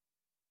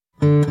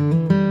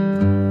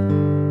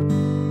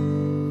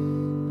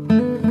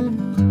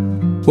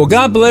Well,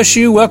 God bless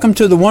you. Welcome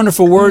to the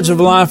Wonderful Words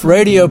of Life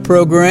radio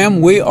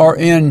program. We are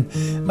in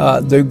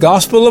the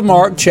Gospel of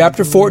Mark,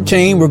 chapter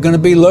 14. We're going to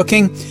be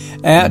looking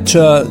at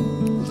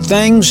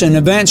things and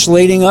events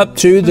leading up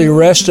to the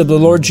arrest of the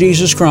Lord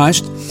Jesus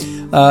Christ.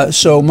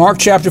 So Mark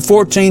chapter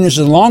 14 is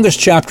the longest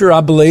chapter, I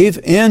believe,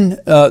 in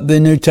the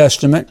New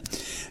Testament.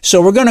 So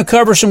we're going to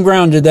cover some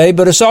ground today,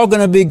 but it's all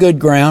going to be good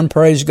ground,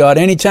 praise God.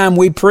 Anytime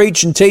we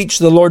preach and teach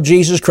the Lord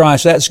Jesus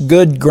Christ, that's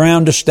good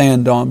ground to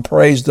stand on,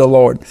 praise the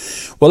Lord.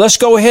 Well, let's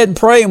go ahead and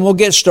pray and we'll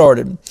get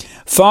started.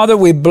 Father,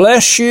 we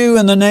bless you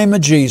in the name of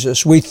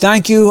Jesus. We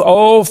thank you,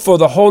 for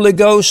the Holy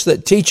Ghost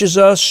that teaches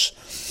us,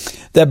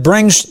 that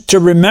brings to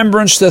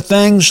remembrance the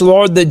things,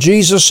 Lord, that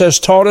Jesus has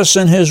taught us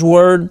in His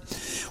Word.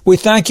 We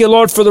thank you,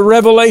 Lord, for the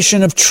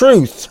revelation of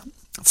truth,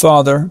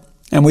 Father,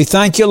 and we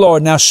thank you,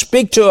 Lord. Now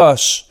speak to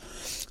us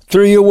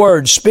through your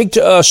word. Speak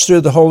to us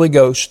through the Holy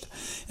Ghost.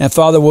 And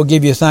Father, we'll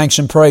give you thanks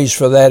and praise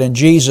for that in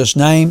Jesus'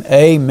 name.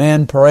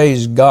 Amen.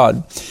 Praise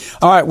God.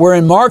 All right, we're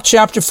in Mark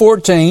chapter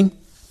 14,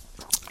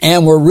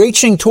 and we're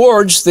reaching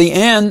towards the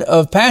end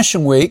of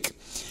Passion Week.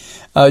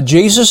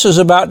 Jesus is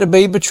about to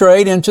be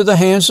betrayed into the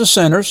hands of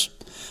sinners.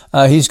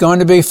 He's going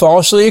to be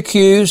falsely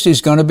accused.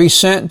 He's going to be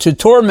sent to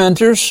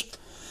tormentors,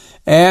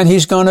 and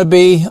he's going to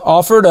be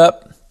offered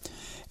up.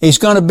 He's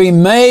going to be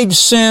made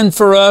sin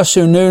for us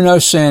who knew no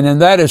sin,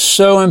 and that is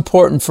so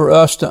important for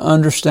us to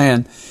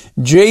understand.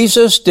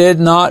 Jesus did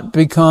not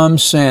become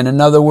sin.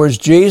 In other words,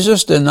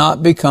 Jesus did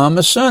not become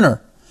a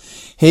sinner.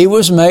 He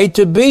was made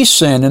to be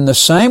sin in the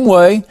same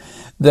way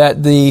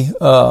that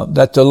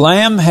the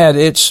Lamb had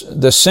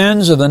the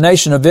sins of the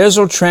nation of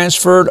Israel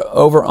transferred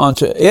over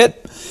onto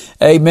it.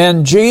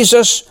 Amen.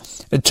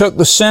 Jesus took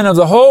the sin of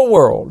the whole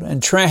world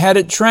and had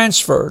it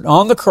transferred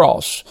on the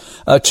cross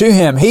to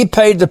Him. He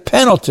paid the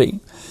penalty,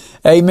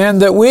 amen,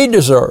 that we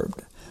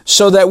deserved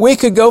so that we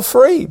could go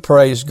free,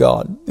 praise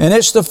God. And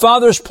it's the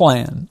Father's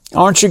plan.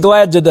 Aren't you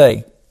glad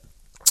today?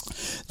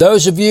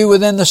 Those of you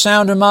within the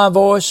sound of my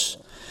voice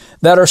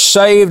that are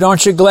saved,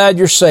 aren't you glad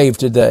you're saved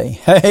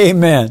today?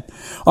 Amen.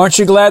 Aren't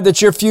you glad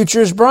that your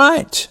future is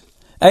bright?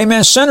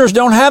 Amen. Sinners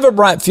don't have a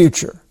bright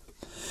future.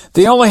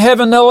 The only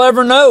heaven they'll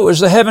ever know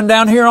is the heaven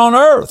down here on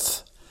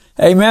earth.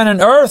 Amen. And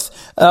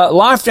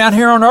life down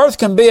here on earth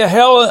can be a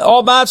hell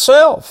all by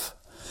itself.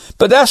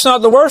 But that's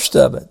not the worst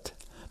of it.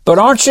 But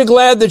aren't you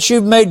glad that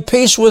you've made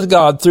peace with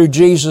God through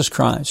Jesus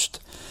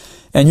Christ?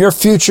 And your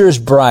future is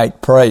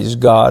bright, praise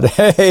God.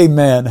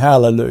 Amen.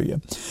 Hallelujah.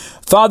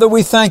 Father,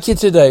 we thank you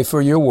today for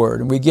your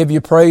word, and we give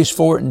you praise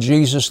for it in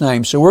Jesus'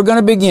 name. So we're going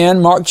to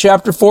begin Mark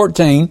chapter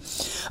 14.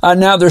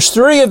 Now there's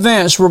three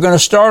events we're going to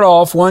start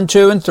off, 1,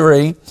 2, and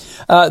 3.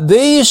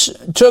 These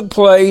took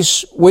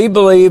place, we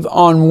believe,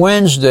 on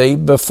Wednesday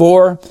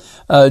before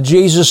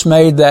Jesus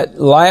made that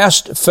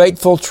last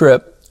fateful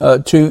trip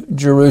to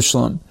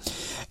Jerusalem.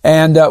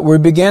 And we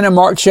begin in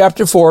Mark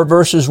chapter 4,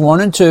 verses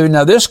 1 and 2.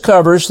 Now these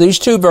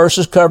two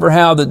verses cover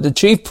how the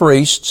chief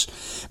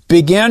priests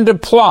began to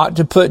plot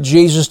to put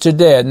Jesus to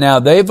death. Now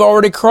they've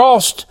already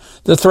crossed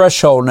the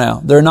threshold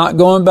now. They're not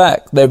going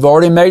back. They've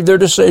already made their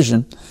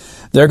decision.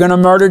 They're going to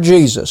murder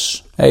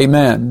Jesus.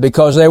 Amen.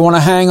 Because they want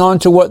to hang on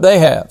to what they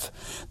have.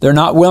 They're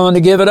not willing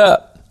to give it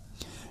up.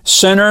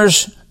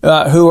 Sinners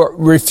who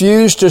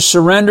refuse to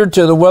surrender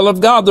to the will of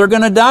God, they're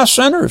going to die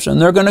sinners,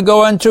 and they're going to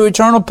go into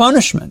eternal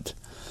punishment.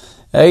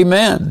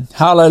 Amen.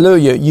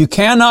 Hallelujah. You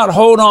cannot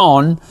hold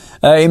on,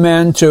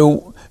 amen,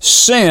 to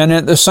sin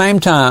at the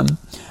same time.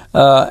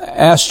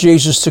 Ask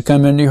Jesus to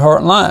come into your heart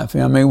and life.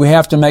 I mean, we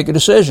have to make a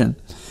decision.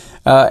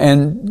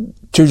 And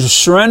to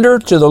surrender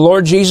to the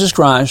Lord Jesus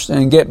Christ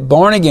and get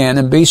born again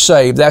and be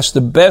saved, that's the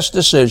best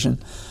decision.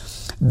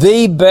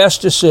 The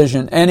best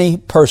decision any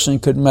person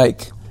could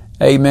make.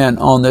 Amen.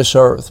 On this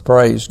earth.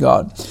 Praise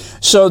God.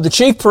 So the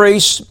chief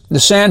priests,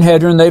 the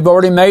Sanhedrin, they've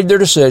already made their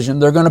decision.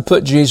 They're going to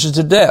put Jesus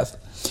to death.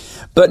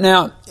 But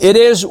now it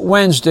is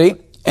Wednesday,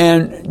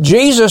 and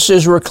Jesus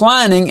is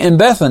reclining in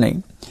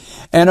Bethany.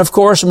 And of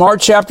course,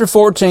 Mark chapter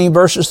 14,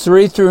 verses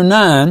 3 through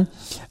 9,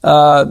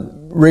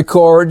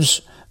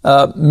 records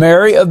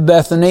Mary of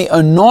Bethany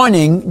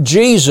anointing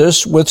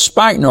Jesus with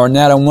spikenard.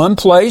 Now in one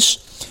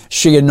place,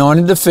 she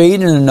anointed the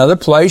feet. In another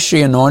place, she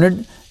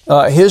anointed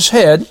his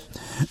head.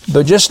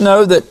 But just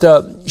know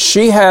that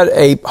she had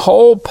a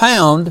whole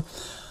pound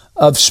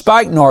of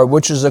spikenard,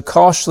 which is a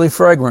costly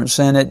fragrance,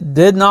 and it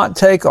did not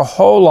take a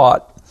whole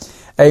lot,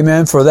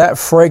 amen, for that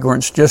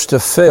fragrance just to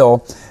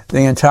fill the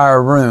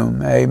entire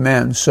room,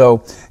 amen.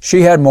 So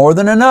she had more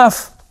than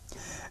enough.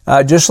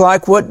 Just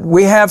like what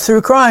we have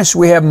through Christ,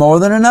 we have more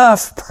than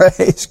enough.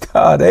 Praise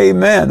God,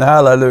 amen,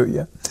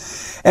 hallelujah.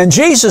 And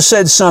Jesus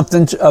said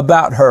something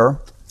about her.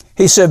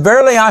 He said,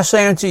 "Verily I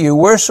say unto you,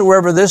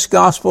 wheresoever this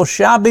gospel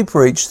shall be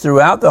preached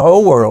throughout the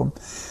whole world,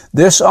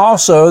 this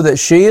also that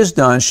she has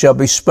done shall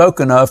be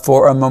spoken of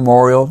for a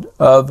memorial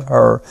of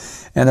her."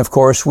 And of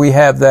course, we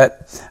have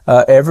that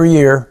every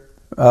year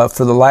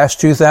for the last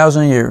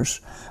 2,000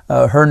 years.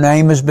 Her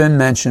name has been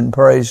mentioned,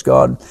 praise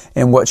God,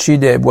 in what she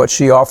did, what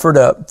she offered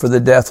up for the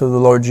death of the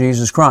Lord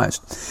Jesus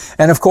Christ.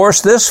 And of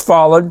course, this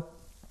followed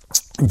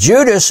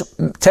Judas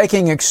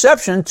taking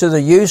exception to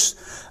the use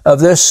of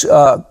this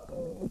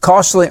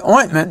costly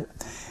ointment,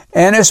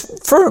 and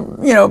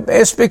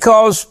it's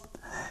because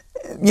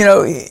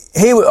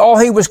all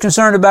he was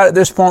concerned about at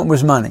this point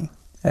was money.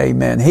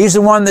 Amen. He's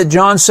the one that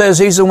John says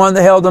he's the one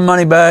that held the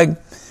money bag.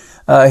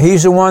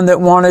 He's the one that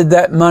wanted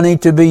that money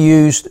to be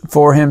used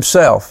for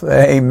himself.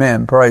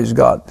 Amen. Praise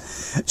God.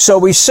 So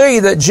we see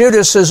that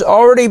Judas has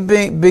already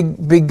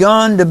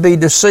begun to be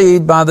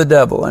deceived by the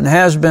devil, and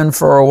has been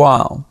for a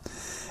while.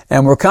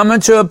 And we're coming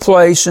to a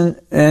place,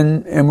 and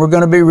we're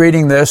going to be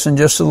reading this in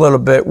just a little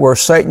bit, where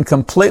Satan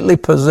completely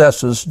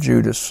possesses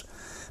Judas,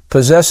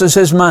 possesses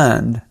his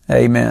mind.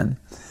 Amen.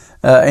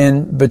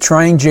 In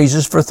betraying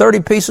Jesus for 30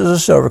 pieces of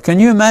silver.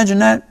 Can you imagine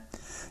that?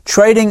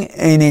 Trading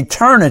an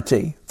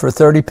eternity for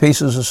 30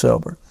 pieces of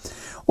silver.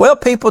 Well,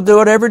 people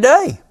do it every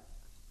day.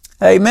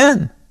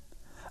 Amen.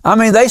 I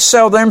mean, they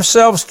sell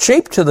themselves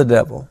cheap to the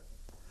devil,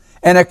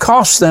 and it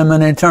costs them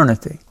an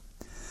eternity.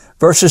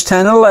 Verses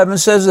 10 and 11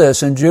 says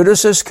this, "And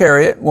Judas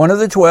Iscariot, one of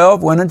the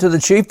 12, went unto the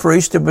chief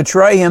priests to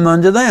betray him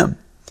unto them.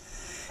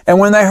 And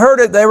when they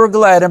heard it, they were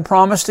glad and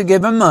promised to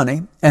give him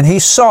money, and he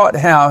sought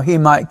how he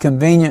might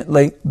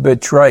conveniently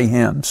betray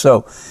him."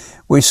 So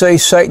we see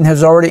Satan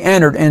has already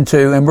entered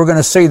into, and we're going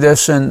to see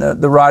this in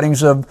the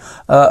writings of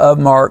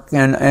Mark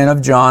and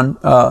of John.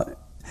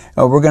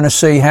 We're going to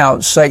see how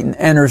Satan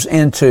enters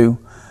into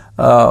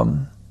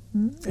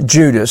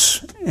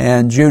Judas,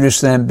 and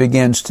Judas then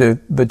begins to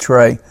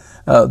betray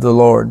the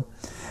Lord.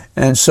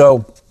 And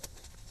so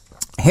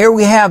here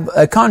we have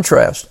a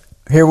contrast.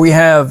 Here we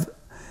have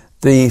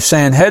the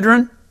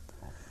Sanhedrin.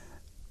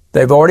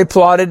 They've already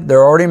plotted.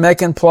 They're already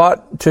making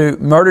plot to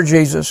murder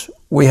Jesus.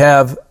 We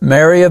have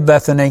Mary of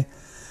Bethany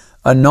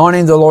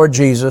anointing the Lord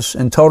Jesus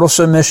in total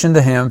submission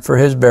to him for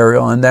his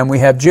burial. And then we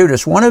have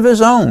Judas, one of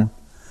his own,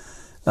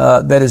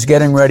 that is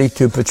getting ready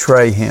to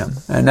betray him.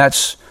 And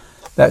that's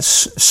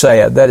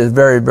sad. That is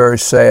very, very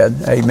sad.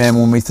 Amen.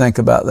 When we think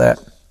about that.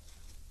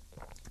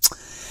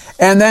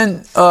 And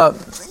then,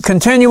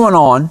 continuing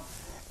on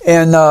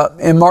in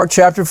Mark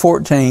chapter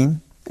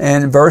 14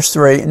 and verse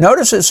 3,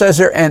 notice it says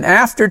here, "And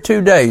after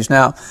 2 days."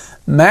 Now,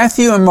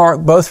 Matthew and Mark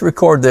both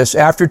record this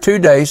after 2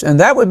 days, and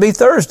that would be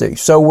Thursday.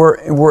 So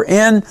we're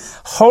in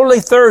Holy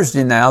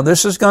Thursday now.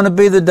 This is going to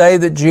be the day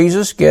that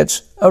Jesus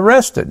gets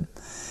arrested.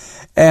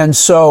 And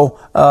so,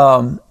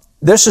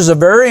 this is a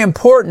very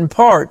important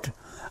part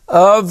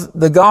of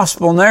the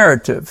gospel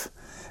narrative,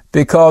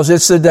 because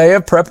it's the day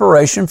of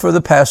preparation for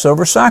the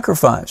Passover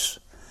sacrifice.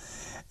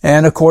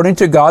 And according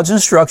to God's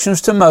instructions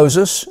to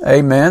Moses,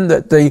 amen,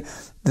 that the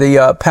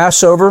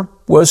Passover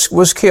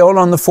was killed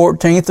on the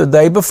 14th, the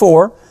day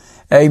before,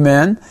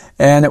 amen,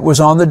 and it was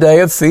on the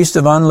day of Feast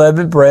of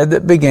Unleavened Bread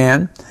that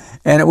began,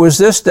 and it was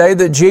this day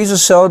that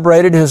Jesus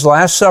celebrated his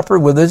Last Supper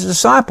with his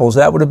disciples.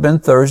 That would have been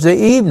Thursday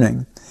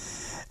evening.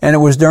 And it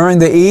was during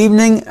the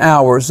evening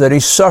hours that he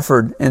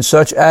suffered in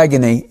such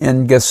agony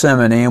in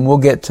Gethsemane, and we'll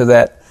get to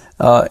that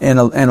in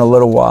a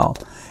little while.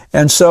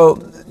 And so,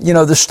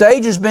 the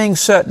stage is being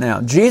set now.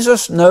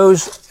 Jesus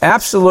knows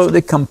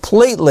absolutely,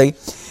 completely.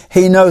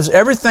 He knows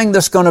everything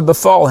that's going to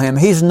befall him.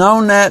 He's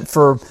known that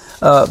for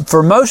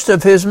most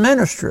of his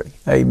ministry.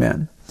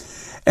 Amen.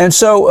 And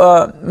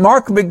so,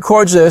 Mark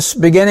records this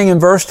beginning in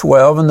verse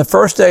 12. "And the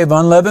first day of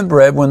unleavened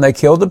bread, when they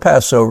killed the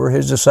Passover,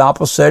 his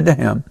disciples said to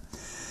him,"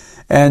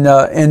 and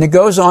it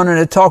goes on and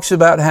it talks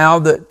about how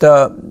that,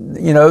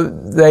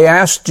 they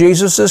asked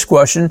Jesus this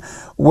question,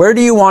 "Where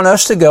do you want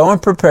us to go and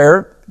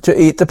prepare to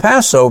eat the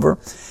Passover?"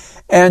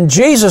 And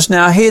Jesus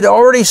now, he had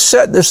already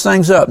set this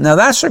things up. Now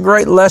that's a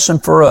great lesson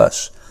for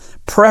us.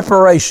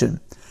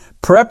 Preparation.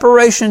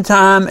 Preparation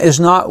time is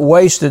not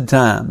wasted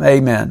time.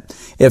 Amen.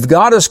 If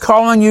God is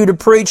calling you to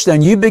preach,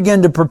 then you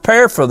begin to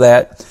prepare for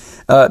that.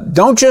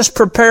 Don't just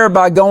prepare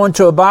by going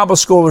to a Bible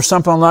school or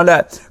something like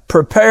that.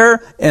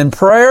 Prepare in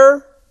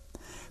prayer.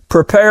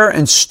 Prepare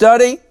and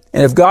study.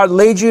 And if God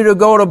leads you to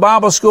go to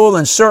Bible school,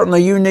 then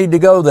certainly you need to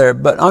go there.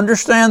 But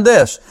understand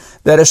this,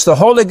 that it's the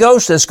Holy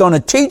Ghost that's going to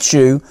teach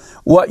you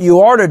what you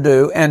ought to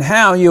do and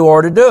how you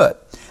ought to do it.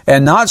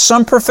 And not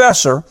some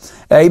professor,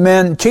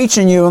 amen,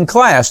 teaching you in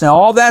class. Now,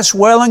 all that's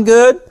well and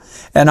good,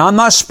 and I'm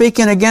not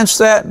speaking against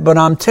that, but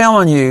I'm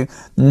telling you,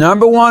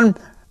 number one,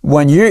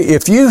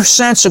 if you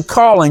sense a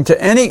calling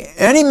to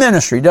any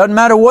ministry, doesn't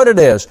matter what it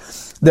is,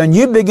 then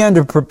you begin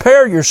to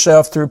prepare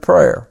yourself through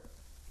prayer.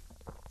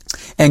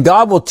 And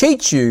God will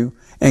teach you,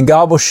 and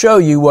God will show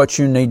you what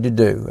you need to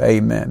do.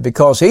 Amen.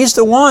 Because He's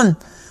the one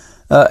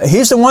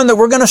that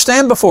we're going to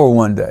stand before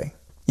one day.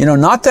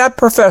 Not that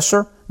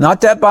professor,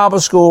 not that Bible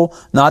school,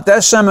 not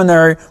that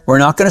seminary. We're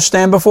not going to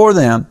stand before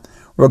them.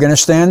 We're going to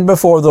stand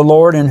before the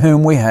Lord in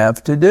whom we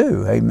have to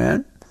do.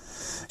 Amen.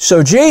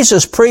 So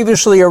Jesus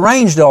previously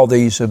arranged all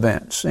these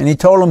events, and He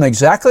told them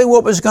exactly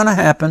what was going to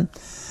happen.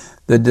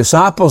 The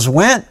disciples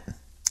went.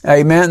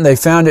 Amen. They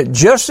found it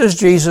just as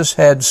Jesus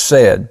had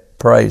said.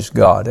 Praise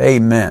God.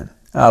 Amen.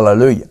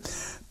 Hallelujah.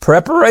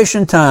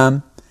 Preparation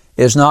time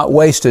is not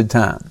wasted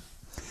time.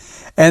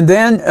 And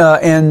then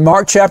in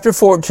Mark chapter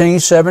 14,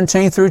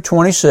 17 through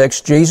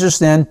 26, Jesus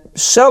then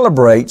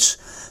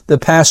celebrates the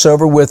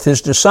Passover with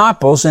his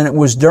disciples, and it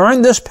was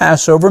during this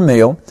Passover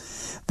meal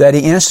that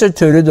he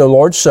instituted the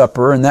Lord's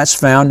Supper, and that's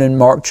found in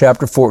Mark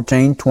chapter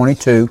 14,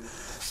 22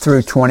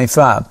 through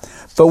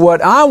 25. But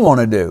what I want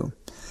to do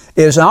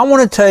is I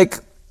want to take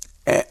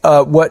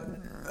what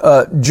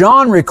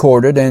John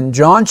recorded in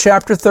John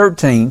chapter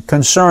 13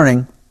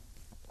 concerning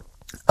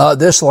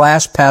this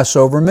last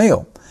Passover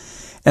meal.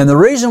 And the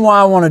reason why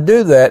I want to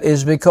do that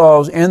is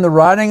because in the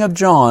writing of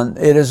John,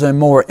 it is a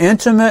more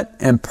intimate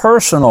and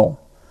personal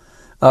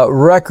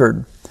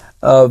record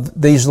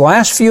of these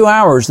last few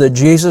hours that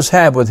Jesus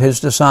had with his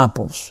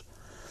disciples.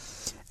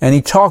 And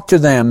he talked to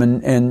them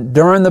and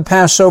during the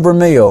Passover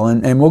meal,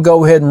 and we'll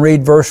go ahead and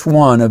read verse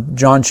 1 of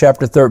John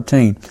chapter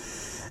 13.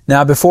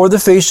 Now before the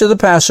feast of the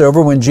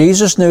Passover, when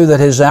Jesus knew that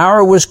his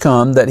hour was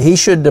come, that he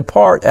should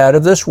depart out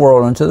of this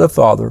world unto the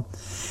Father,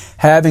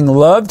 having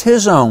loved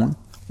his own,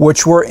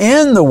 which were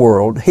in the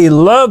world, he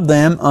loved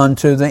them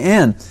unto the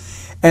end.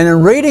 And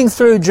in reading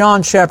through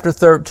John chapter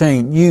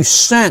 13, you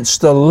sense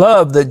the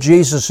love that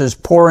Jesus is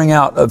pouring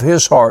out of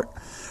his heart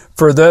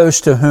for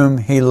those to whom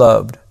he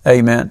loved.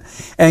 Amen.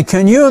 And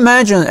can you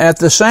imagine at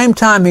the same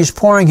time he's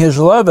pouring his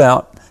love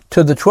out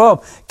to the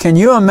 12, can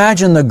you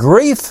imagine the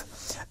grief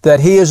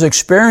that he is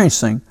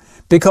experiencing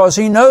because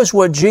he knows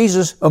what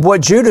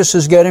Judas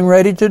is getting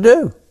ready to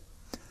do?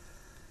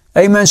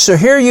 Amen. So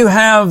here you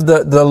have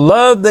the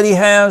love that he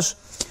has,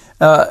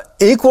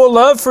 equal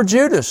love for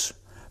Judas,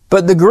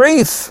 but the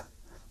grief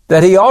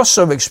that he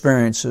also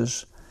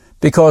experiences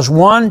because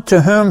one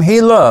to whom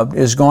he loved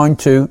is going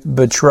to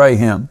betray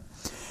him.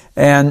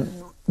 And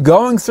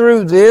going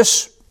through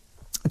this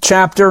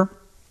chapter,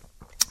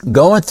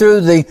 going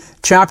through the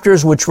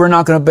chapters which we're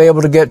not going to be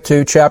able to get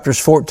to, chapters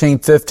 14,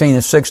 15,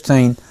 and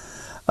 16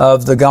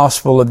 of the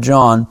Gospel of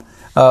John,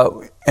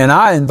 and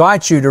I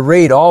invite you to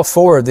read all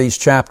 4 of these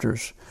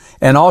chapters.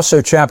 And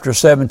also chapter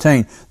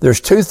 17.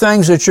 There's 2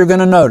 things that you're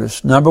going to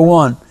notice. Number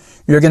 1,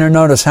 you're going to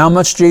notice how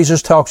much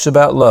Jesus talks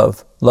about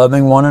love,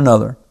 loving one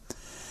another.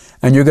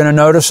 And you're going to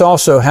notice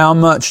also how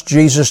much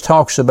Jesus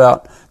talks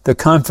about the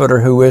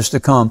Comforter who is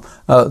to come,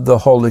 the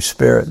Holy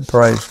Spirit.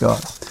 Praise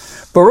God.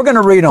 But we're going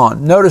to read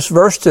on. Notice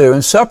verse 2,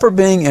 and supper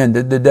being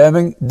ended, the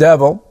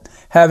devil,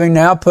 having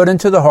now put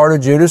into the heart of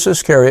Judas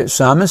Iscariot,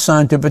 Simon's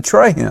son, to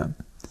betray him.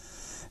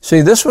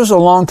 See, this was a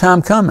long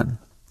time coming.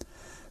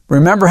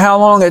 Remember how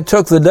long it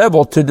took the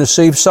devil to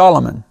deceive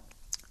Solomon.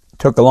 It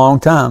took a long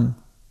time.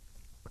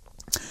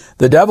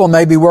 The devil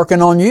may be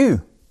working on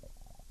you.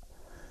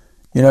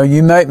 You know,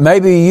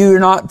 maybe you're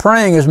not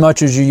praying as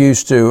much as you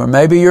used to, or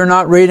maybe you're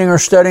not reading or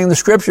studying the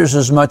scriptures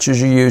as much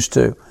as you used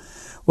to.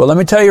 Well, let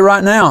me tell you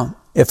right now,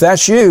 if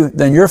that's you,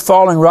 then you're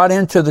falling right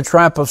into the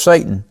trap of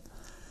Satan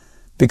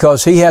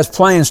because he has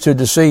plans to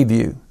deceive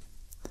you.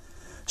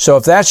 So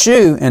if that's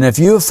you, and if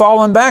you have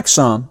fallen back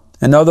some,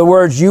 in other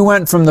words, you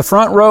went from the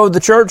front row of the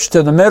church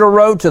to the middle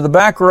row to the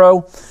back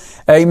row,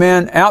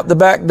 amen, out the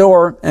back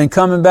door and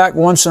coming back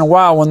once in a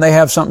while when they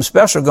have something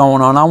special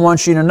going on. I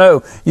want you to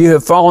know you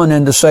have fallen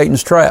into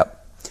Satan's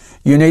trap.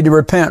 You need to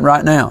repent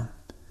right now.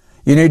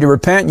 You need to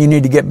repent. You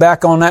need to get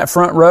back on that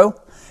front row.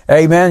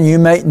 Amen. You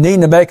may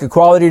need to make a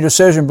quality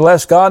decision.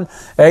 Bless God.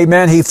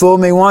 Amen. He fooled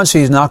me once.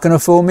 He's not going to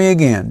fool me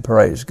again.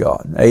 Praise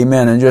God.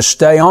 Amen. And just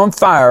stay on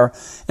fire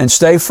and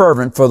stay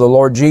fervent for the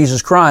Lord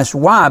Jesus Christ.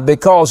 Why?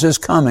 Because his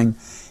coming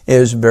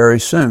is very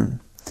soon.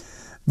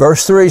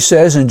 Verse 3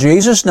 says, and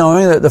Jesus,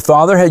 knowing that the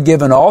Father had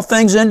given all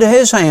things into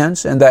his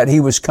hands, and that he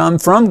was come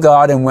from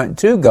God and went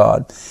to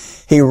God,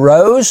 he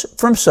rose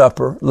from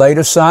supper, laid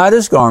aside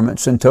his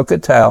garments, and took a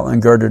towel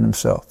and girded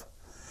himself.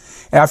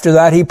 After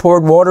that, he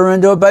poured water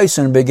into a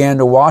basin and began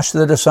to wash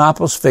the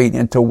disciples' feet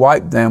and to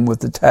wipe them with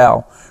the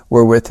towel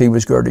wherewith he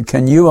was girded.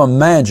 Can you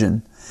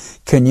imagine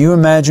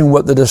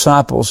what the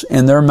disciples,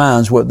 in their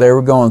minds, what they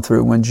were going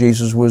through when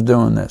Jesus was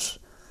doing this?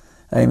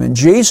 Amen.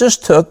 Jesus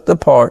took the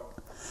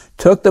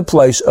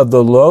place of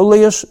the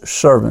lowliest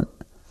servant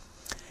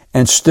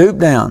and stooped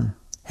down.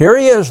 Here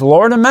he is,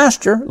 Lord and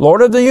Master,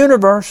 Lord of the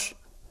universe,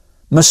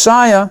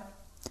 Messiah.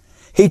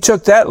 He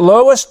took that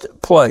lowest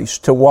place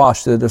to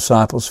wash the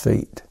disciples'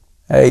 feet.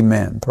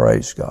 Amen.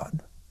 Praise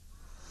God.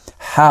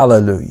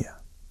 Hallelujah.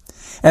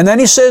 And then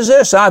he says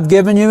this, I've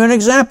given you an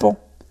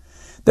example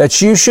that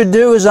you should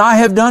do as I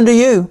have done to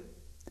you.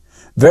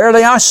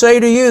 Verily I say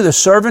to you, the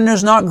servant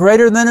is not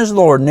greater than his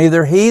Lord,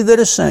 neither he that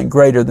is sent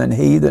greater than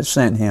he that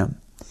sent him.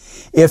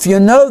 If you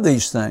know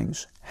these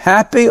things,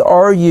 happy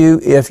are you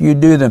if you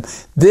do them.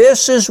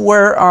 This is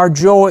where our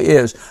joy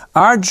is.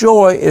 Our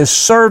joy is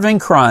serving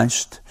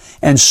Christ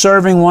and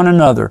serving one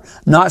another,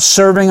 not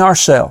serving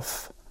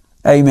ourselves.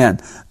 Amen.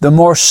 The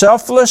more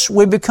selfless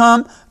we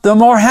become, the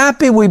more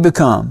happy we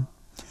become.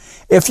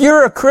 If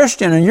you're a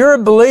Christian and you're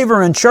a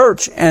believer in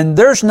church and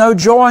there's no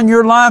joy in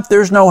your life,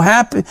 there's no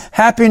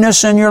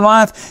happiness in your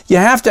life, you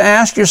have to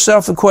ask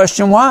yourself the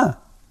question, why?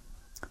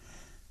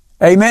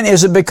 Amen.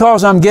 Is it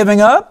because I'm giving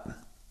up?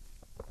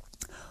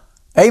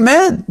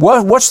 Amen.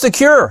 What's the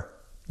cure?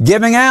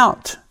 Giving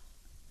out.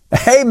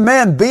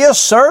 Amen. Be a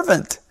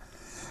servant.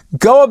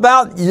 Go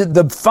about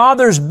the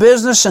Father's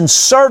business and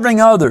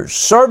serving others,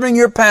 serving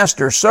your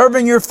pastor,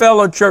 serving your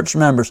fellow church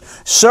members,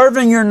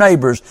 serving your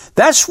neighbors.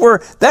 That's where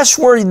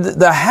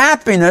the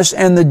happiness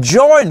and the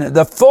joy,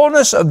 the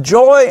fullness of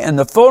joy and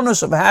the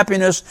fullness of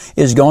happiness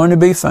is going to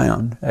be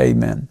found.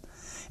 Amen.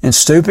 And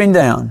stooping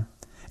down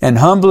and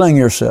humbling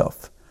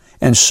yourself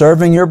and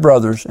serving your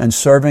brothers and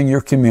serving your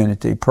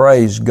community.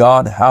 Praise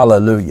God.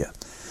 Hallelujah.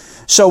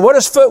 So what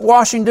does foot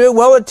washing do?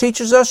 Well, it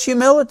teaches us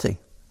humility.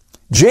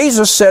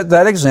 Jesus set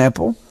that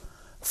example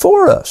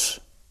for us.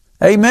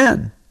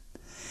 Amen.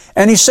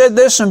 And he said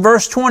this in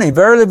verse 20,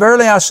 Verily,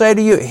 verily, I say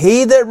to you,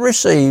 he that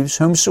receives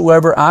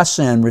whomsoever I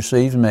send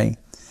receives me,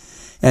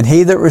 and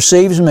he that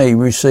receives me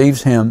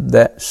receives him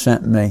that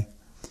sent me.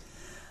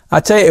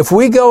 I tell you, if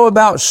we go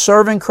about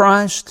serving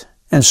Christ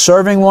and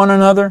serving one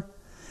another,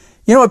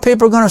 you know what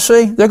people are going to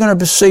see? They're going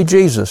to see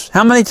Jesus.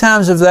 How many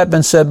times have that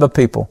been said by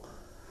people?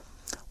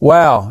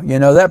 Wow,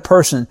 that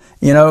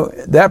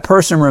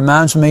person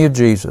reminds me of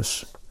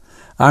Jesus.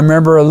 I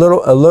remember a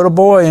little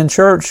boy in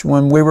church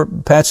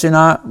when Patsy and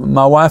I,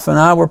 my wife and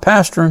I were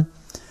pastoring.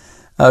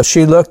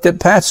 She looked at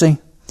Patsy.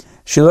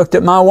 She looked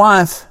at my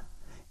wife.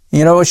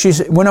 You know what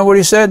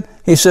he said?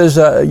 He says,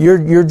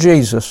 you're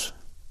Jesus.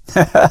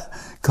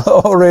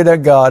 Glory to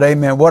God.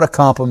 Amen. What a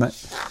compliment.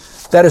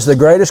 That is the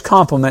greatest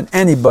compliment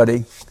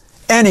anybody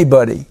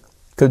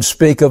could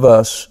speak of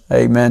us,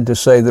 amen, to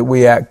say that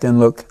we act and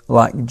look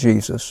like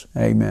Jesus,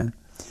 amen.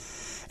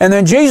 And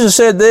then Jesus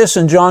said this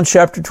in John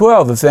chapter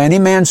 12, If any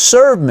man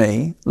serve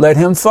me, let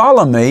him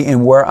follow me,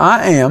 and where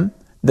I am,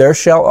 there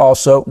shall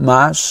also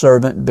my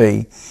servant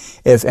be.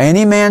 If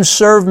any man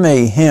serve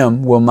me,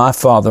 him will my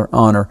Father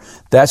honor.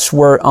 That's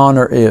where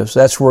honor is.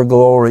 That's where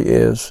glory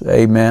is,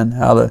 amen.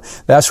 Hallelujah.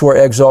 That's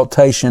where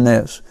exaltation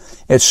is.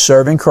 It's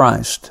serving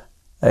Christ.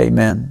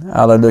 Amen.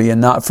 Hallelujah.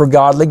 Not for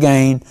godly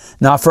gain,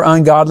 not for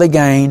ungodly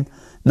gain,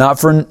 not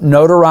for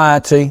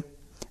notoriety.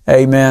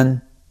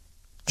 Amen.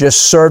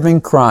 Just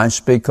serving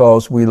Christ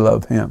because we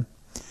love Him.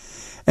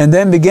 And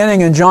then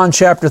beginning in John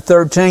chapter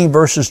 13,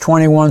 verses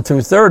 21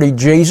 through 30,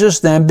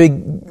 Jesus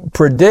then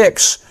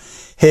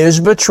predicts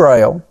His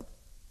betrayal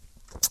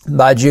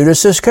by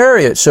Judas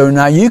Iscariot. So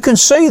now you can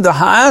see the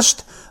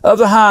highest of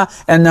the high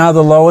and now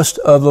the lowest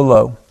of the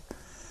low.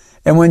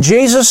 And when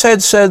Jesus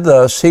had said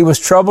thus, He was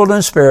troubled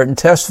in spirit and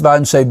testified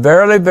and said,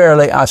 Verily,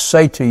 verily, I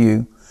say to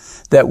you,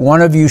 that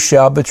one of you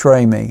shall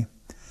betray me.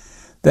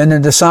 Then the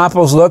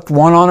disciples looked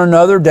one on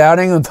another,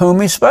 doubting of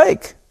whom He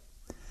spake.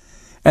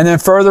 And then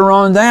further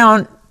on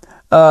down,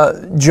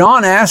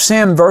 John asked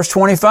Him, verse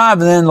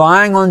 25, and then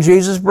lying on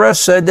Jesus'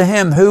 breast said to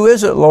Him, Who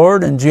is it,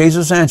 Lord? And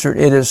Jesus answered,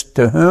 It is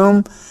to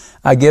whom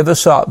I give a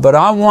sop. But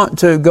I want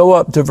to go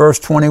up to verse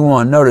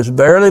 21. Notice,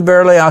 Verily,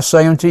 verily, I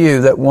say unto you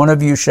that one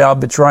of you shall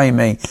betray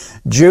me.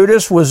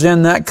 Judas was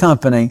in that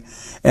company,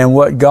 and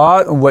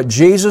what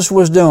Jesus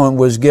was doing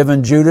was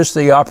giving Judas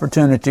the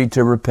opportunity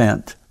to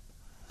repent.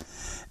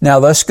 Now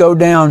let's go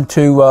down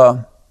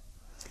to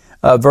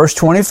verse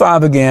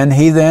 25 again.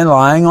 He then,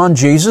 lying on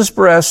Jesus'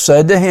 breast,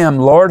 said to Him,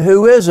 Lord,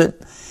 who is it?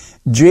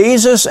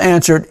 Jesus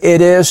answered, It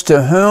is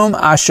to whom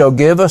I shall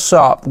give a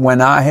sop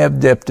when I have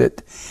dipped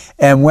it.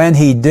 And when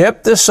He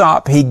dipped the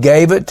sop, He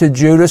gave it to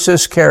Judas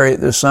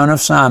Iscariot, the son of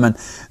Simon.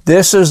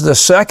 This is the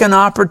second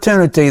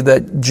opportunity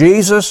that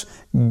Jesus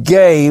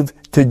gave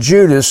to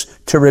Judas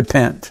to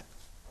repent.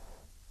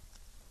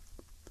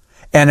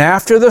 And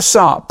after the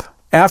sop,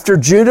 after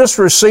Judas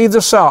received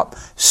the sop,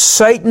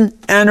 Satan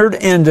entered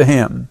into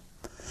him.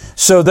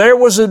 So there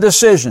was a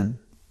decision.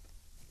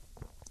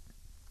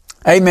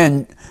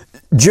 Amen.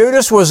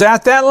 Judas was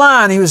at that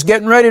line. He was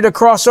getting ready to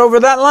cross over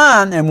that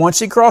line. And once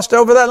he crossed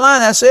over that line,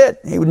 that's it.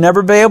 He would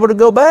never be able to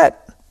go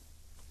back.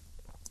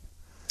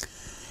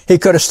 He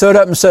could have stood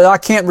up and said, I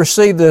can't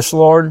receive this,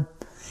 Lord.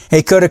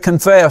 He could have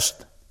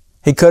confessed.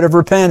 He could have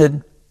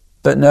repented.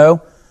 But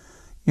no.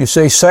 You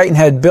see, Satan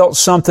had built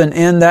something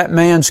in that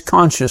man's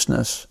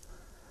consciousness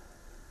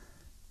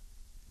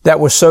that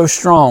was so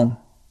strong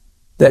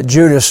that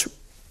Judas,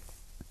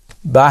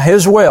 by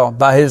his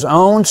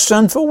own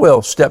sinful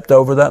will, stepped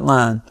over that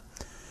line.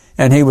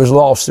 And he was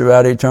lost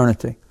throughout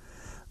eternity.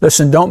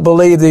 Listen, don't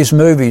believe these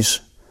movies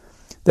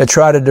that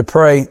try to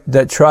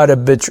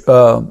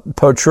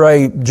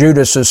portray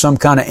Judas as some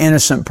kind of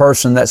innocent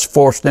person that's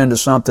forced into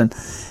something.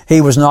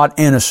 He was not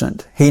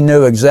innocent. He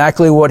knew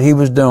exactly what he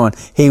was doing.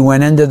 He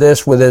went into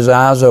this with his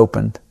eyes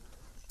opened.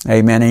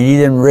 Amen. And he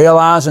didn't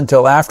realize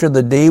until after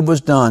the deed was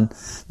done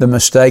the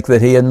mistake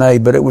that he had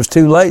made. But it was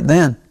too late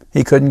then.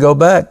 He couldn't go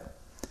back.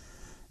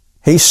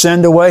 He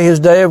sinned away his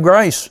day of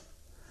grace.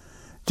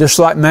 Just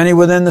like many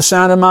within the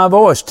sound of my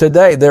voice.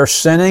 Today, they're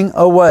sinning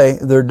away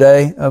their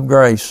day of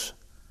grace.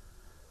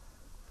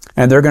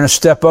 And they're going to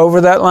step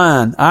over that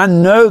line. I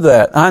know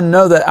that.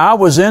 I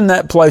was in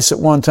that place at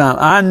one time.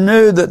 I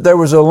knew that there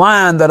was a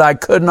line that I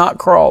could not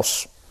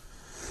cross.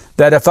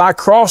 That if I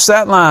crossed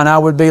that line, I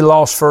would be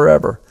lost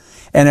forever.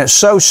 And it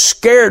so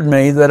scared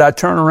me that I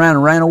turned around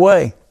and ran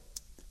away.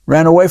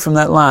 Ran away from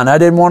that line. I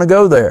didn't want to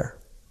go there.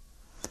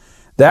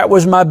 That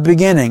was my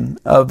beginning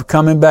of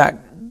coming back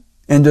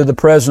into the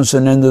presence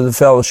and into the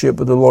fellowship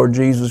with the Lord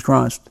Jesus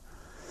Christ.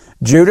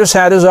 Judas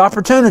had his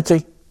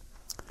opportunity,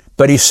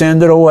 but he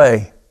sinned it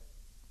away.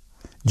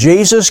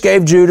 Jesus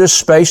gave Judas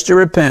space to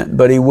repent,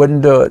 but he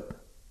wouldn't do it.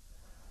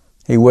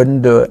 He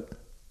wouldn't do it.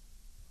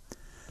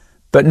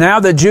 But now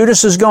that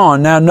Judas is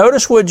gone, now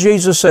notice what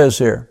Jesus says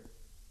here.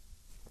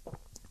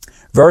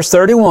 Verse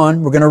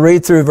 31, we're going to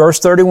read through verse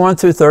 31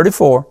 through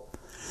 34.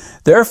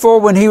 Therefore,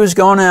 when he was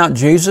gone out,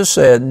 Jesus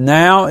said,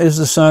 now is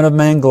the Son of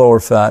Man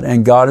glorified,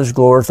 and God is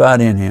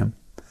glorified in him.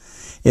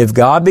 If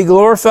God be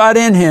glorified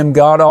in him,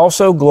 God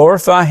also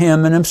glorify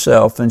him in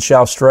himself, and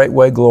shall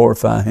straightway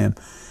glorify him.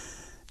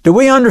 Do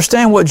we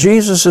understand what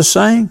Jesus is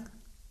saying?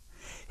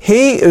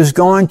 He is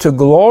going to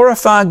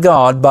glorify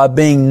God by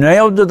being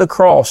nailed to the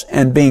cross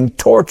and being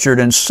tortured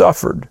and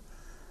suffered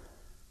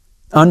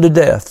unto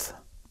death.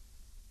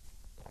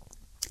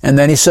 And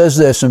then he says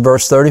this in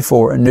verse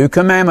 34, a new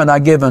commandment I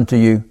give unto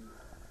you,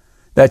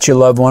 that you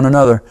love one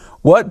another.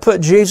 What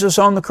put Jesus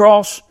on the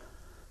cross?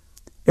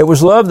 It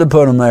was love that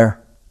put him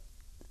there.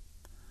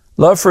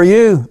 Love for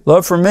you,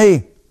 love for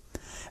me.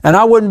 And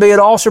I wouldn't be at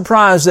all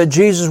surprised that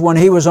Jesus, when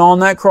he was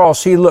on that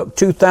cross, he looked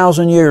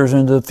 2,000 years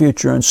into the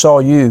future and saw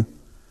you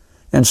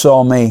and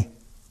saw me.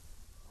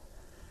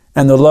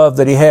 And the love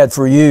that he had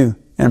for you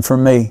and for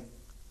me.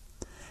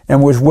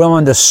 And was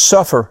willing to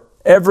suffer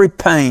every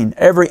pain,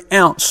 every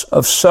ounce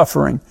of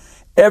suffering,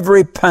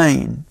 every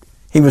pain.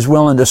 He was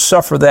willing to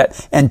suffer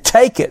that and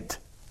take it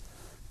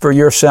for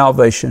your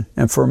salvation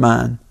and for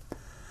mine.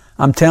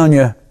 I'm telling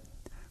you,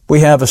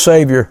 we have a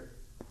Savior.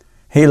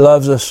 He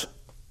loves us.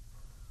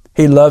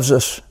 He loves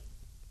us.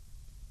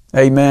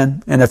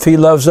 Amen. And if he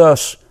loves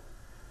us,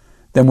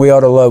 then we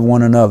ought to love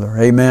one another.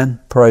 Amen.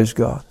 Praise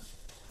God.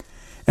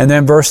 And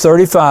then verse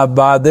 35,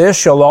 by this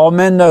shall all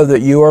men know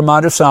that you are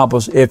my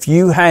disciples, if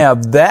you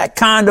have that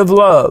kind of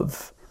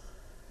love,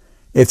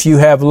 if you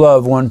have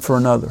love one for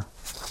another.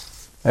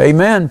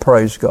 Amen.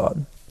 Praise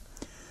God.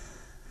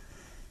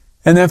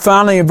 And then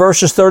finally in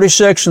verses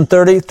 36 and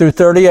 30 through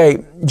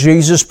 38,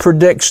 Jesus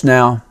predicts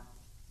now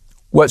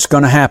what's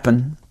going to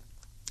happen.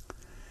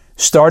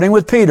 Starting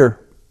with Peter,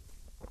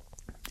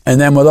 and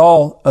then with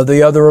all of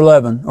the other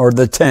 11, or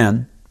the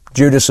 10,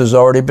 Judas has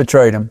already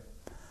betrayed him.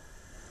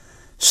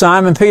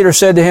 Simon Peter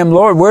said to him,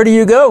 Lord, where do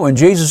you go? And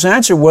Jesus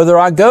answered, whither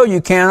I go,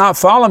 you cannot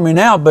follow me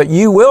now, but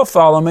you will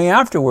follow me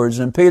afterwards.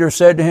 And Peter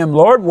said to him,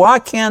 Lord, why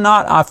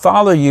cannot I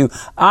follow you?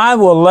 I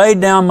will lay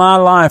down my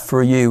life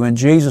for you. And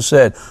Jesus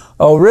said,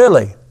 oh,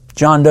 really?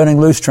 John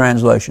Dunning-Luce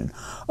translation.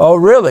 Oh,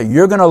 really?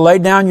 You're going to lay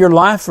down your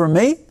life for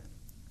me?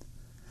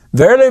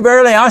 Verily,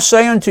 verily, I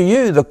say unto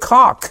you, the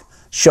cock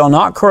shall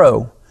not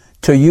crow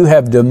till you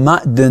have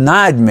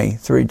denied me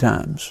 3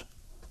 times.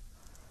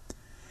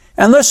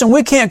 And listen,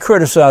 we can't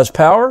criticize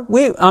power.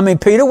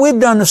 Peter, we've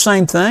done the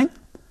same thing.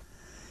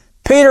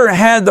 Peter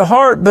had the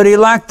heart, but he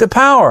lacked the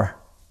power.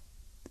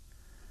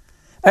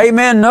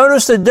 Amen.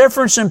 Notice the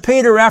difference in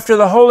Peter after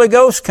the Holy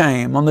Ghost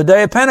came on the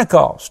day of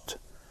Pentecost.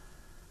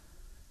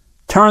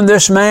 Turned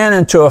this man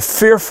into a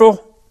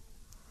fearful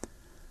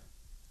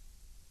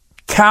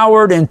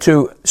coward,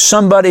 into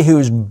somebody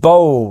who's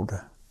bold.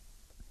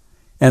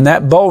 And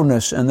that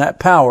boldness and that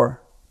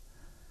power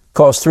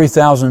caused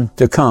 3,000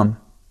 to come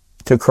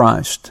to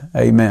Christ.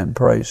 Amen.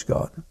 Praise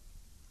God.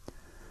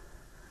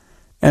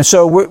 And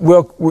so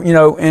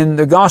we'll in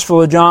the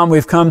Gospel of John,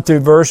 we've come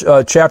through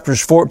chapters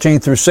 14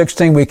 through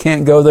 16. We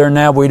can't go there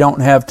now. We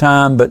don't have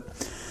time, but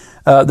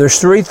there's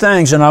 3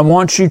 things, and I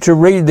want you to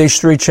read these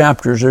 3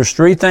 chapters. There's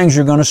 3 things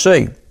you're going to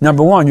see.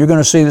 Number 1, you're going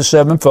to see the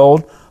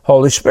 7-fold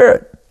Holy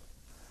Spirit.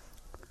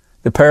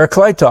 The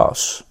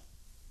Parakletos,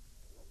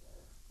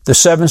 the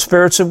 7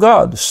 spirits of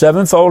God, the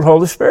 7-fold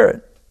Holy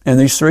Spirit in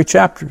these 3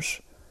 chapters.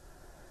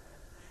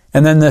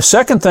 And then the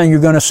second thing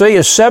you're going to see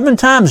is 7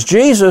 times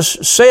Jesus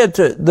said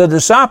to the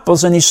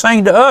disciples, and he's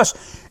saying to us,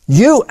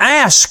 you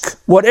ask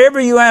whatever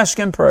you ask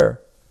in prayer.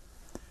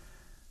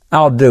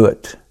 I'll do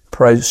it.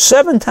 Praise.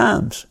 7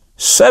 times.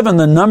 7,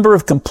 the number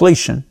of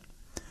completion.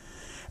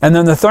 And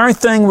then the third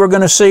thing we're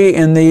going to see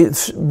in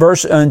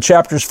in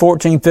chapters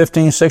 14,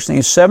 15, 16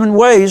 is 7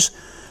 ways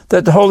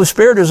that the Holy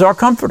Spirit is our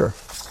comforter.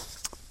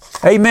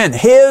 Amen.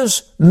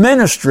 His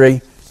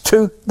ministry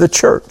to the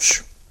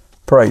church.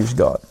 Praise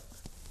God.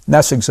 And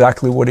that's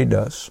exactly what he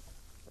does.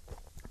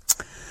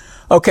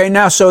 Okay,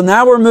 now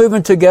we're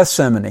moving to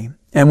Gethsemane.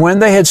 And when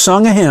they had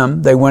sung a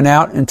hymn, they went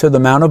out into the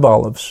Mount of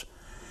Olives.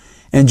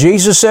 And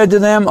Jesus said to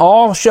them,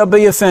 all shall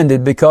be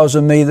offended because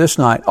of me this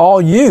night.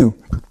 All you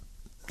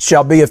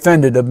shall be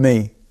offended of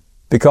me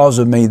because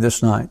of me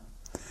this night.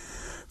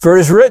 For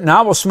it is written,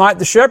 I will smite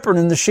the shepherd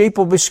and the sheep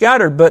will be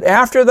scattered. But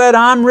after that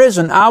I'm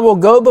risen, I will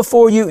go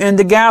before you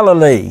into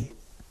Galilee.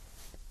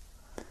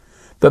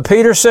 But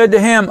Peter said to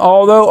him,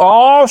 although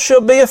all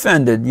shall be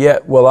offended,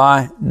 yet will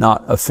I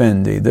not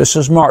offend thee. This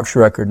is Mark's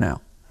record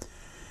now.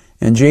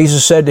 And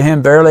Jesus said to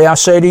him, verily I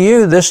say to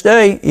you, this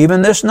day,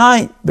 even this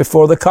night,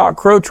 before the cock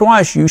crow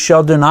twice, you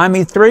shall deny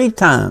me 3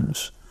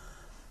 times.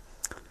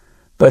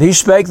 But he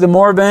spake the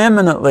more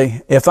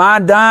vehemently, If I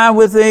die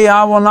with thee,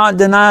 I will not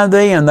deny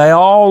thee. And they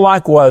all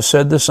likewise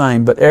said the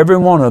same, but every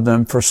one of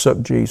them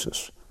forsook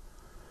Jesus.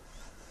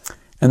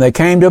 And they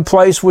came to a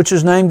place which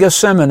is named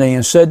Gethsemane,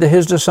 and said to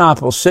his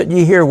disciples, Sit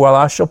ye here while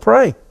I shall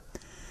pray.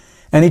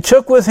 And he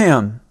took with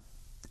him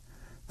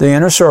the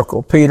inner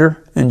circle,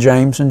 Peter and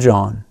James and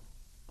John,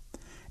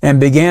 and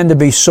began to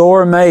be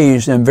sore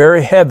amazed and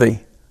very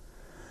heavy.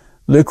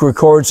 Luke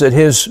records that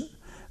his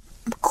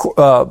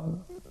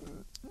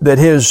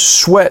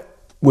sweat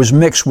was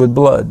mixed with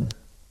blood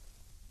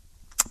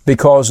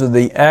because of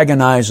the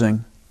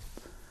agonizing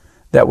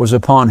that was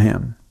upon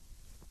him.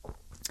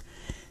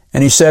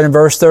 And he said in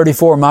verse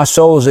 34, My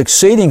soul is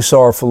exceeding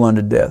sorrowful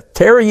unto death.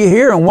 Tarry ye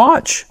here and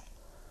watch.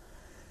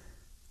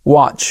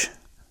 Watch.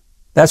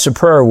 That's a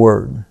prayer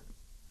word.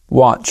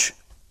 Watch.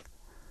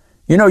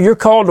 You know, you're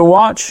called to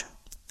watch.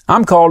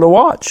 I'm called to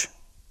watch.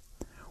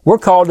 We're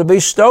called to be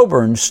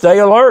sober and stay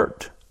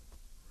alert.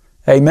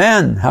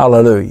 Amen.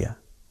 Hallelujah.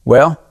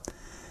 Well,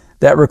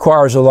 that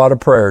requires a lot of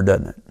prayer,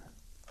 doesn't it?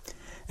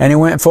 And he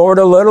went forward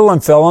a little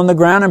and fell on the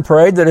ground and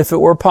prayed that if it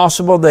were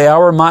possible, the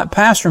hour might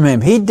pass from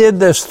him. He did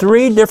this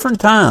 3 different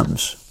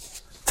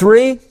times.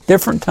 3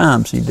 different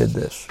times he did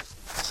this.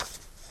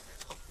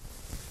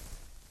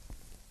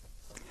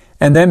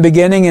 And then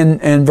beginning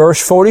in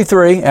verse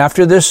 43,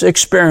 after this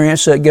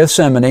experience at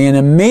Gethsemane, and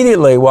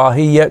immediately while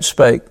he yet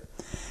spake,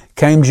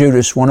 came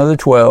Judas, one of the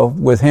 12,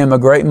 with him a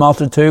great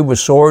multitude with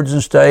swords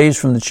and staves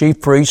from the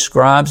chief priests,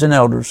 scribes, and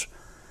elders.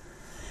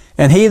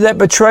 And he that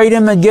betrayed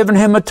him had given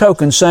him a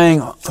token, saying,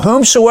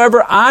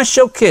 Whomsoever I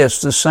shall kiss,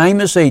 the same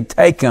as he,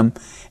 take him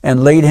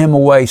and lead him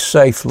away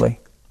safely.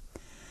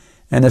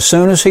 And as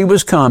soon as he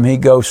was come, he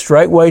goes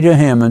straightway to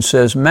him and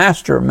says,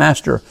 Master,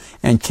 Master,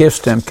 and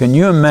kissed him. Can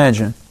you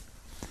imagine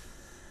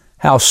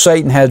how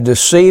Satan had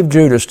deceived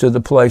Judas to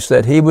the place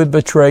that he would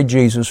betray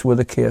Jesus with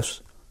a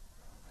kiss?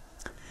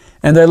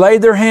 And they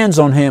laid their hands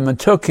on him and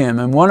took him,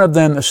 and one of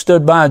them that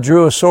stood by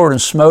drew a sword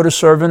and smote a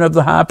servant of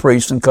the high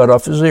priest and cut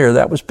off his ear.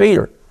 That was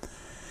Peter.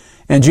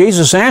 And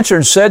Jesus answered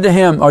and said to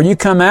him, Are you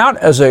come out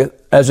as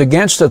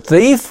against a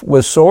thief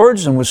with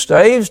swords and with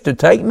staves to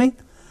take me?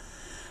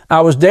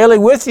 I was daily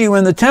with you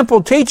in the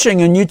temple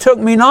teaching, and you took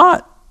me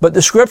not, but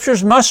the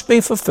scriptures must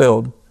be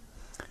fulfilled.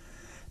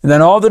 And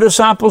then all the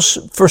disciples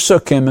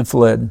forsook him and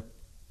fled.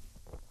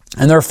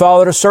 And there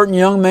followed a certain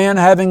young man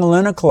having a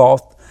linen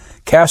cloth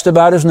cast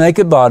about his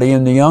naked body,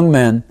 and the young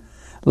men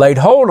laid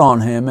hold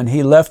on him, and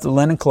he left the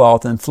linen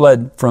cloth and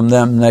fled from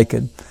them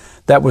naked.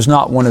 That was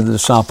not one of the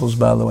disciples,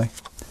 by the way.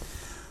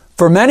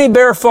 For many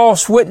bear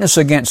false witness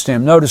against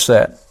him. Notice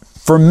that.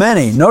 For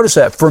many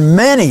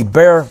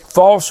bear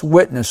false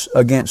witness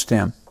against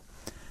him.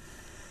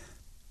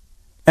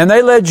 And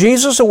they led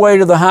Jesus away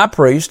to the high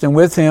priest, and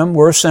with him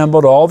were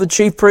assembled all the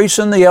chief priests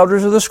and the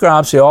elders of the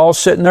scribes. They all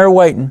sitting there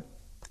waiting.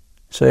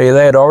 See,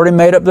 they had already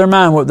made up their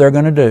mind what they're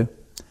going to do.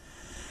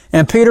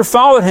 And Peter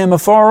followed him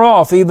afar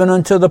off, even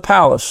unto the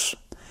palace.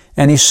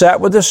 And he sat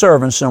with the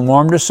servants and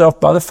warmed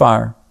himself by the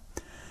fire.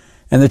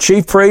 And the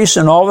chief priests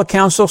and all the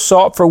council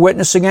sought for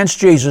witness against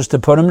Jesus to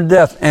put him to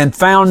death, and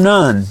found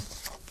none.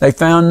 They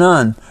found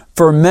none.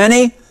 For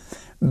many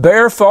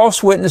bare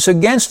false witness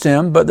against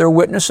him, but their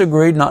witness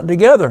agreed not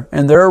together.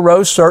 And there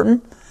arose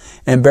certain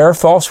and bare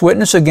false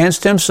witness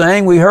against him,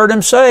 saying, We heard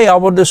him say, I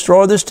will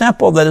destroy this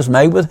temple that is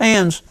made with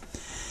hands,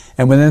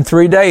 and within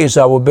 3 days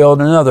I will build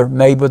another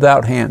made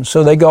without hands.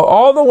 So they go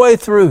all the way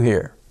through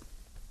here.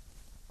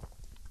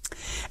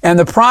 And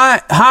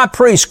the high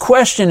priest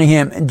questioning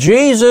him,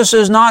 Jesus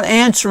is not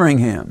answering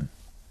him.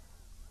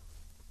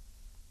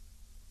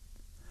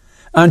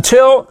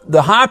 Until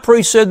the high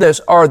priest said this,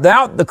 Art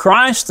thou the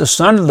Christ, the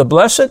Son of the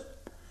Blessed?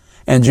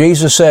 And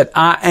Jesus said,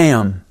 I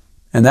am.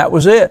 And that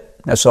was it.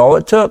 That's all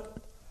it took.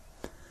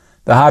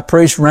 The high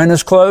priest rent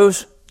his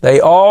clothes. They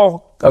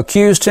all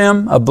accused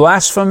him of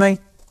blasphemy.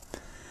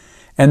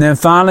 And then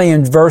finally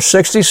in verse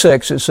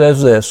 66 it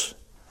says this,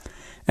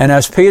 And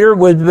as Peter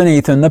was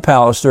beneath in the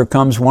palace, there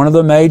comes one of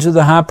the maids of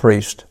the high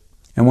priest.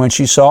 And when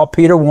she saw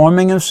Peter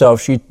warming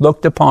himself, she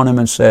looked upon him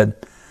and said,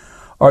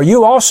 Are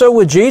you also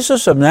with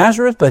Jesus of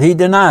Nazareth? But he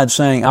denied,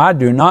 saying, I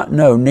do not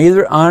know,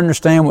 neither I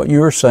understand what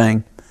you are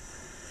saying.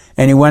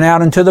 And he went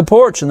out into the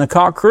porch, and the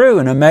cock crew,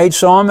 and a maid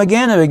saw him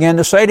again and began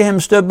to say to him,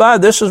 stood by,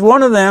 This is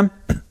one of them.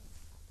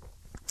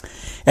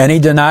 And he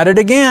denied it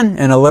again.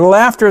 And a little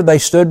after they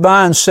stood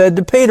by and said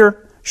to Peter,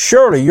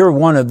 Surely you're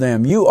one of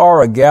them. You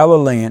are a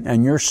Galilean,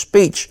 and your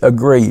speech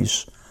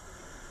agrees.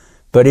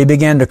 But he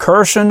began to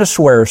curse and to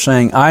swear,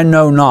 saying, I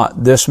know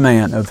not this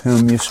man of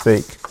whom you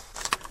speak.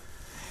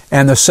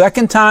 And the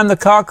second time the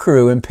cock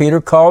crew, and Peter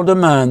called to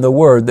mind the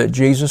word that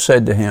Jesus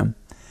said to him,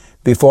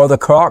 Before the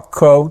cock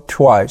crow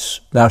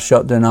twice, thou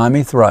shalt deny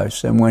me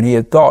thrice. And when he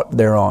had thought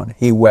thereon,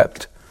 he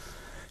wept.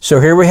 So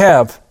here we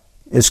have,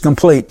 it's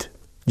complete.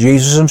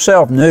 Jesus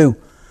himself knew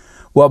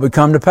what would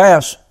come to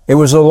pass. It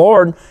was the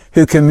Lord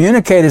who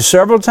communicated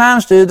several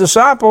times to his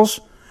disciples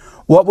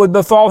what would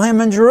befall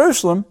him in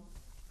Jerusalem.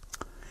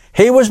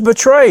 He was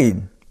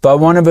betrayed by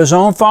one of his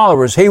own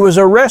followers. He was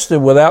arrested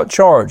without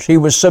charge. He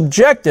was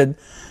subjected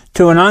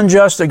to an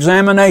unjust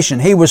examination.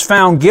 He was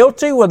found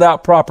guilty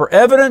without proper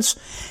evidence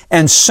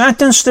and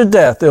sentenced to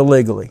death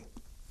illegally.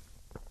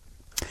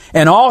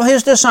 And all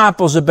his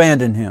disciples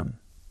abandoned him.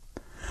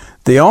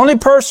 The only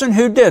person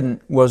who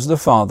didn't was the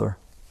Father.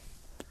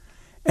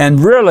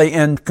 And really,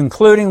 in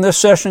concluding this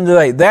session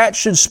today, that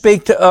should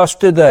speak to us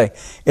today.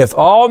 If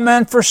all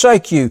men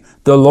forsake you,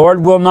 the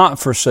Lord will not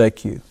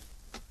forsake you.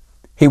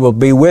 He will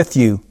be with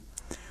you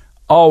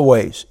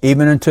always,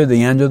 even unto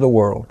the end of the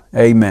world.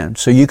 Amen.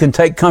 So you can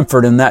take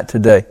comfort in that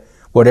today.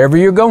 Whatever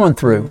you're going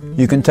through,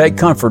 you can take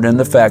comfort in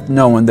the fact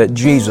knowing that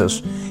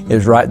Jesus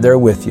is right there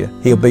with you.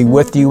 He'll be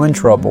with you in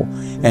trouble,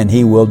 and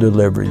He will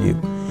deliver you.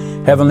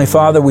 Heavenly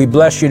Father, we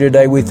bless you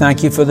today. We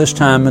thank you for this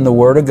time in the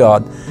Word of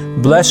God.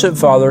 Bless it,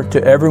 Father,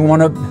 to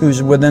everyone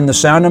who's within the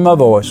sound of my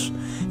voice,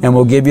 and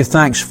we'll give you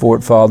thanks for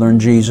it, Father, in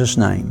Jesus'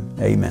 name.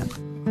 Amen.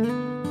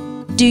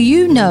 Do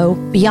you know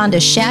beyond a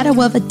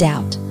shadow of a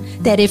doubt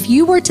that if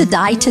you were to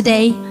die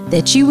today,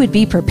 that you would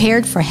be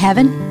prepared for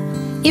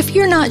heaven? If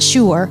you're not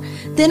sure,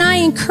 then I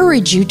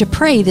encourage you to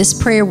pray this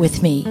prayer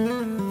with me.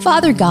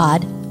 Father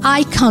God,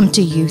 I come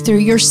to you through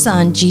your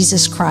Son,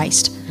 Jesus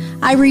Christ.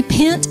 I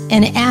repent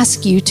and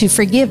ask you to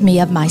forgive me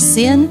of my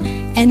sin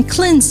and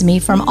cleanse me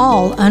from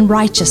all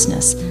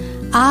unrighteousness.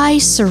 I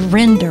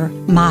surrender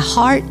my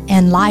heart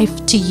and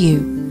life to you.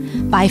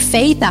 By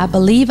faith, I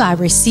believe I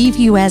receive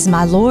you as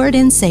my Lord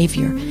and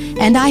Savior,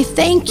 and I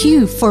thank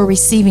you for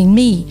receiving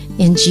me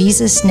in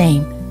Jesus'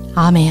 name.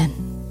 Amen.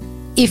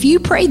 If you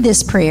prayed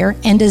this prayer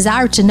and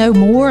desire to know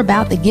more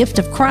about the gift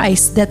of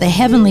Christ that the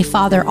Heavenly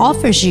Father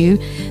offers you,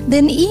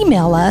 then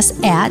email us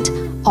at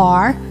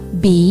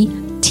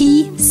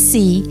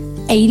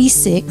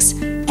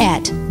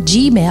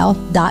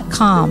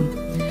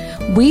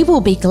rbtc86@gmail.com. We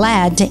will be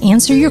glad to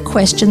answer your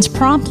questions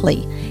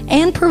promptly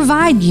and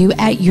provide you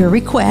at your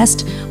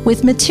request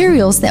with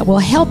materials that will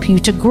help you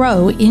to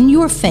grow in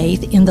your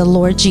faith in the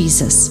Lord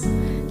Jesus.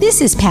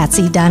 This is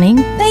Patsy Dunning.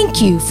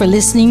 Thank you for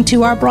listening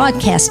to our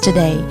broadcast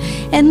today.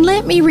 And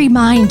let me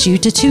remind you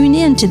to tune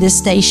in to this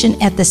station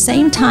at the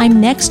same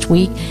time next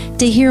week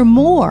to hear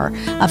more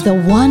of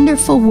the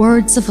wonderful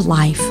words of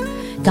life.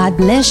 God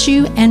bless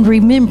you, and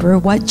remember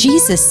what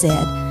Jesus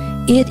said.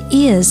 It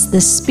is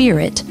the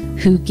Spirit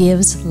who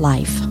gives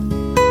life.